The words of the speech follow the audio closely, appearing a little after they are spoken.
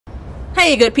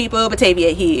Hey good people,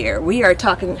 Batavia here. We are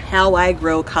talking how I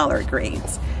grow collard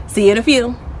greens. See you in a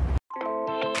few.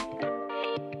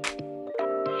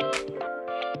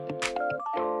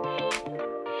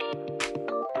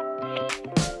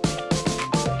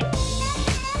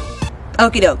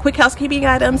 Okie doke, quick housekeeping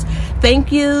items.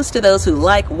 Thank yous to those who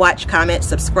like, watch, comment,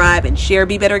 subscribe, and share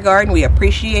Be Better Garden. We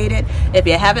appreciate it. If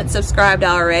you haven't subscribed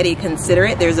already, consider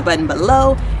it. There's a button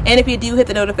below. And if you do, hit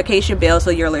the notification bell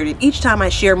so you're alerted each time I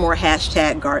share more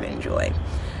 #GardenJoy.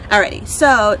 Alrighty,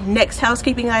 so next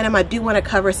housekeeping item, I do want to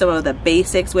cover some of the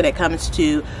basics when it comes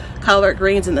to collard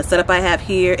greens and the setup I have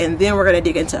here. And then we're going to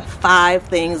dig into 5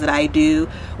 things that I do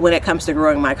when it comes to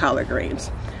growing my collard greens.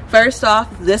 First off,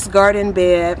 this garden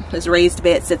bed, this raised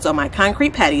bed, sits on my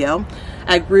concrete patio.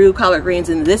 I grew collard greens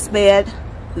in this bed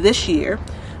this year.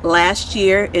 Last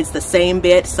year, it's the same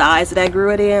bed size that I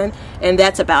grew it in, and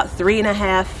that's about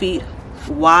 3.5 feet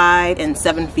wide and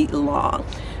 7 feet long.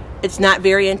 It's not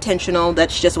very intentional.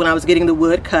 That's just when I was getting the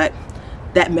wood cut,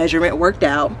 that measurement worked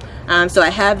out. So I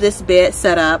have this bed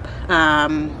set up.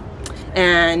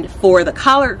 And for the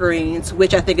collard greens,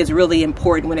 which I think is really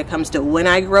important when it comes to when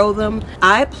I grow them,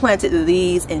 I planted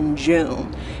these in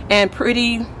June, and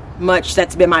pretty much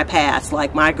that's been my past.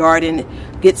 Like, my garden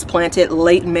gets planted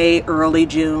late May, early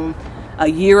June, a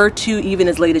year or two even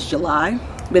as late as July.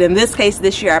 But in this case,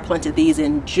 this year I planted these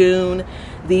in June.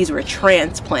 These were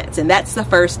transplants, and that's the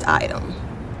first item.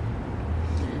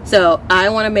 So I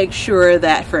want to make sure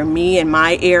that for me in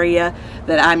my area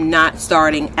that I'm not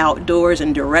starting outdoors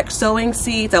and direct sowing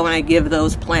seeds. I want to give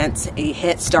those plants a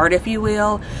head start, if you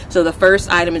will. So the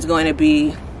first item is going to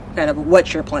be kind of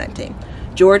what you're planting.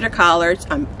 Georgia collards,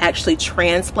 I'm actually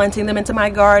transplanting them into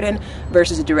my garden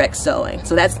versus direct sowing.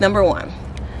 So that's number 1.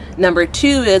 Number 2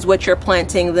 is what you're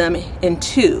planting them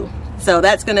into. So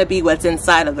that's going to be what's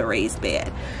inside of the raised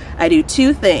bed. I do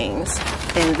 2 things,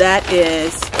 and that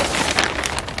is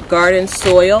garden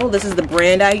soil. This is the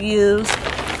brand I use.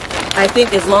 I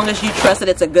think as long as you trust that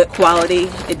it's a good quality,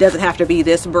 it doesn't have to be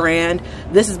this brand.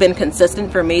 This has been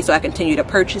consistent for me, so I continue to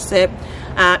purchase it.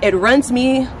 It runs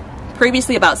me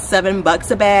previously about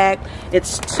 $7 a bag.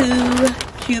 It's 2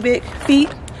 cubic feet.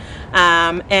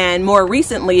 And more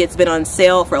recently, it's been on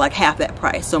sale for like half that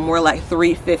price, so more like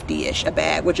 $3.50-ish a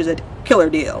bag, which is a killer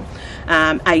deal.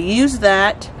 I use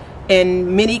that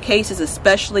in many cases,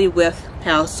 especially with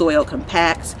how soil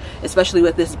compacts, especially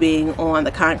with this being on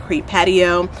the concrete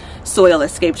patio, soil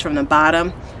escapes from the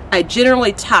bottom. I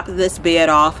generally top this bed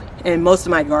off in most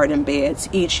of my garden beds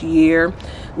each year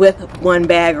with 1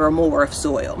 bag or more of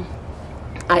soil.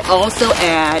 I also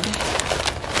add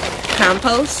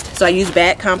compost, so I use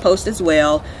bag compost as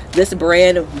well. This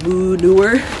brand of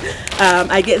manure,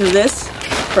 I get this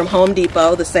from Home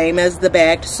Depot, the same as the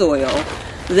bagged soil.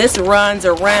 This runs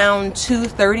around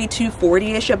 $2.30,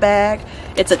 $2.40-ish a bag.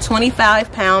 It's a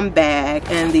 25-pound bag,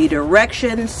 and the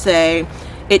directions say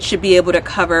it should be able to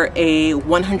cover a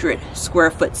 100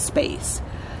 square foot space.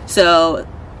 So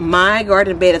my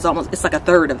garden bed is it's like a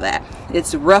third of that.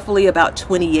 It's roughly about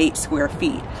 28 square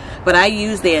feet, but I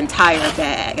use the entire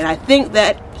bag, and I think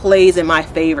that plays in my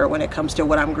favor when it comes to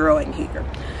what I'm growing here.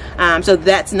 So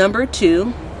that's number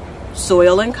 2.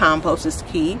 Soil and compost is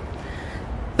key.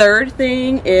 Third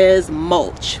thing is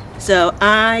mulch. So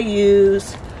I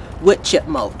use wood chip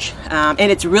mulch, and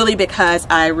it's really because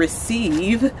I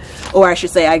receive, or I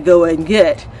should say I go and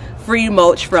get, free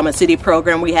mulch from a city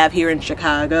program we have here in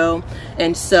Chicago.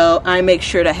 And so I make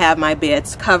sure to have my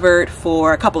beds covered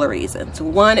for a couple of reasons.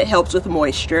 1, it helps with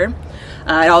moisture.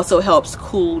 It also helps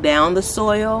cool down the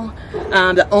soil.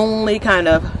 The only kind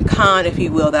of con, if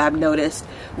you will, that I've noticed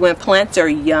when plants are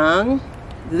young,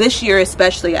 this year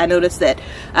especially, I noticed that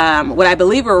what I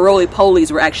believe were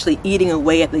roly-polies were actually eating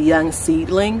away at the young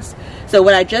seedlings. So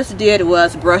what I just did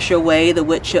was brush away the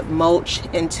wood chip mulch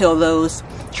until those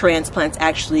transplants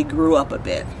actually grew up a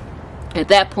bit. At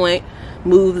that point,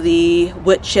 move the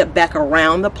wood chip back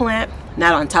around the plant,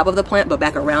 not on top of the plant, but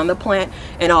back around the plant,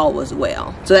 and all was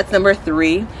well. So that's number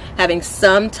 3, having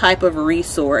some type of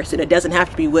resource, and it doesn't have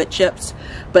to be wood chips,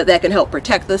 but that can help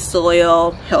protect the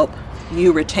soil, help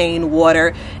you retain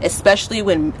water, especially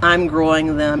when I'm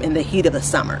growing them in the heat of the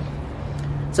summer.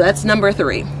 So that's number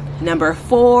 3. Number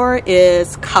 4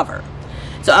 is cover.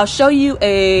 So I'll show you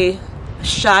a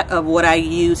shot of what I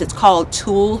use. It's called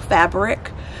tulle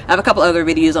fabric. I have a couple other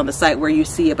videos on the site where you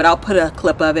see it, but I'll put a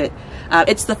clip of it.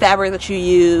 It's the fabric that you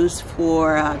use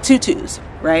for tutus,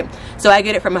 right? So I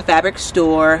get it from a fabric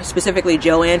store, specifically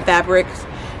Joann Fabrics.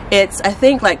 It's, I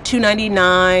think, like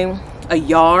 $2.99 a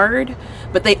yard,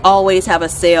 but they always have a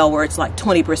sale where it's like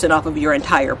 20% off of your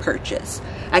entire purchase.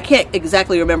 I can't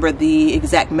exactly remember the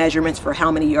exact measurements for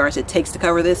how many yards it takes to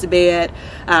cover this bed,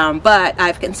 but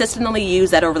I've consistently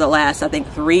used that over the last, I think,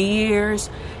 3 years.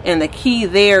 And the key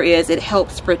there is it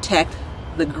helps protect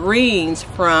the greens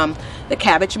from the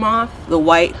cabbage moth, the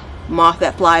white moth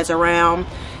that flies around.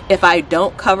 If I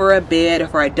don't cover a bed,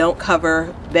 or I don't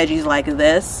cover veggies like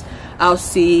this, I'll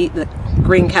see the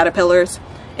green caterpillars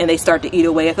and they start to eat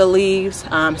away at the leaves.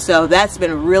 So that's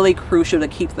been really crucial to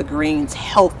keep the greens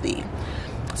healthy.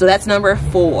 So that's number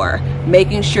 4,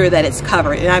 making sure that it's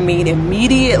covered. And I mean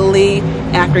immediately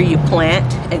after you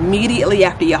plant, immediately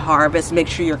after you harvest, make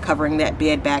sure you're covering that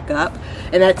bed back up.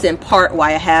 And that's in part why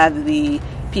I have the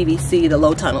PVC, the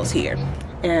low tunnels here.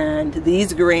 And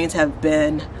these greens have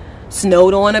been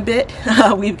snowed on a bit.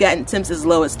 We've gotten temps as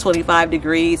low as 25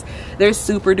 degrees. They're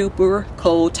super duper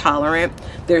cold tolerant.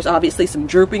 There's obviously some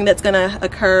drooping that's gonna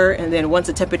occur, and then once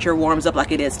the temperature warms up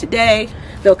like it is today,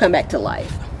 they'll come back to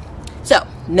life. So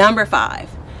number 5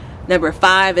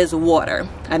 is water.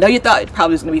 I know you thought it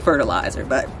probably was gonna be fertilizer,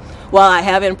 but while I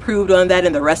have improved on that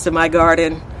in the rest of my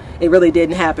garden, it really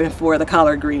didn't happen for the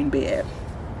collard green bed.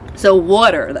 So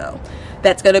water though,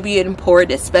 that's going to be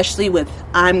important, especially with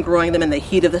I'm growing them in the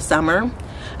heat of the summer.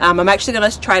 I'm actually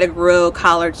going to try to grow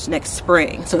collards next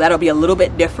spring, so that'll be a little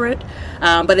bit different.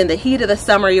 But in the heat of the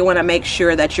summer, you want to make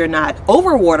sure that you're not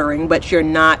overwatering, but you're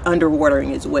not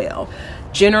underwatering as well.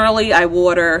 Generally, I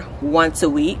water once a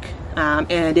week,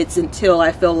 and it's until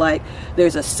I feel like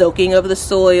there's a soaking of the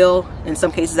soil. In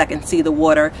some cases, I can see the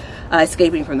water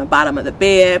escaping from the bottom of the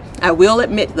bed. I will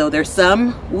admit, though, there's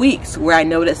some weeks where I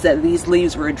noticed that these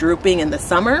leaves were drooping in the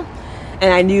summer,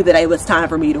 and I knew that it was time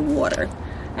for me to water.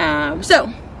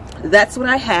 So that's what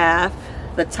I have.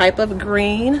 The type of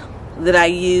green that I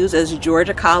use is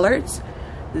Georgia collards.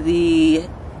 The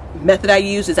method I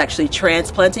use is actually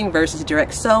transplanting versus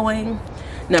direct sowing.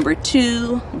 Number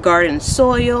 2, garden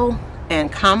soil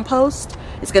and compost.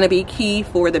 It's going to be key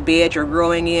for the bed you're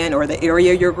growing in, or the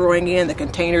area you're growing in, the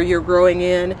container you're growing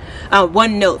in.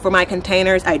 One note, for my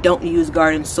containers, I don't use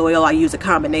garden soil. I use a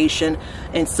combination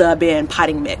and sub in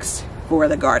potting mix for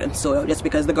the garden soil, just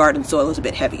because the garden soil is a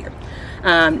bit heavier.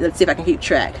 Let's see if I can keep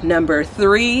track. Number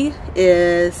 3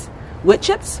 is wood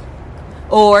chips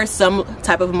or some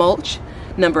type of mulch.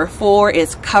 Number 4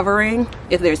 is covering.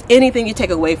 If there's anything you take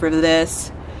away from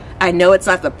this, I know it's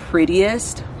not the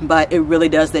prettiest, but it really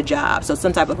does the job. So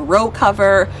some type of row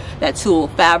cover, that tulle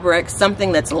fabric,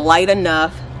 something that's light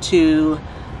enough to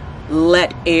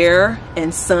let air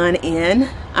and sun in,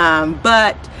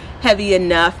 but heavy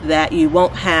enough that you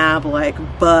won't have like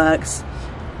bugs,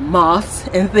 moths,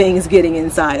 and things getting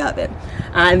inside of it.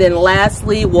 And then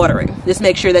lastly, watering. Just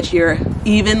make sure that you're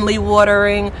evenly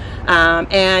watering,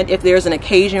 and if there's an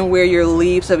occasion where your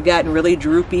leaves have gotten really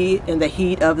droopy in the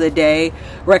heat of the day,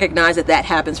 recognize that that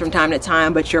happens from time to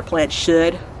time, but your plant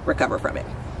should recover from it.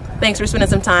 Thanks for spending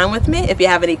some time with me. If you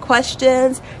have any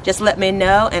questions, just let me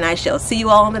know, and I shall see you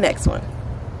all on the next one.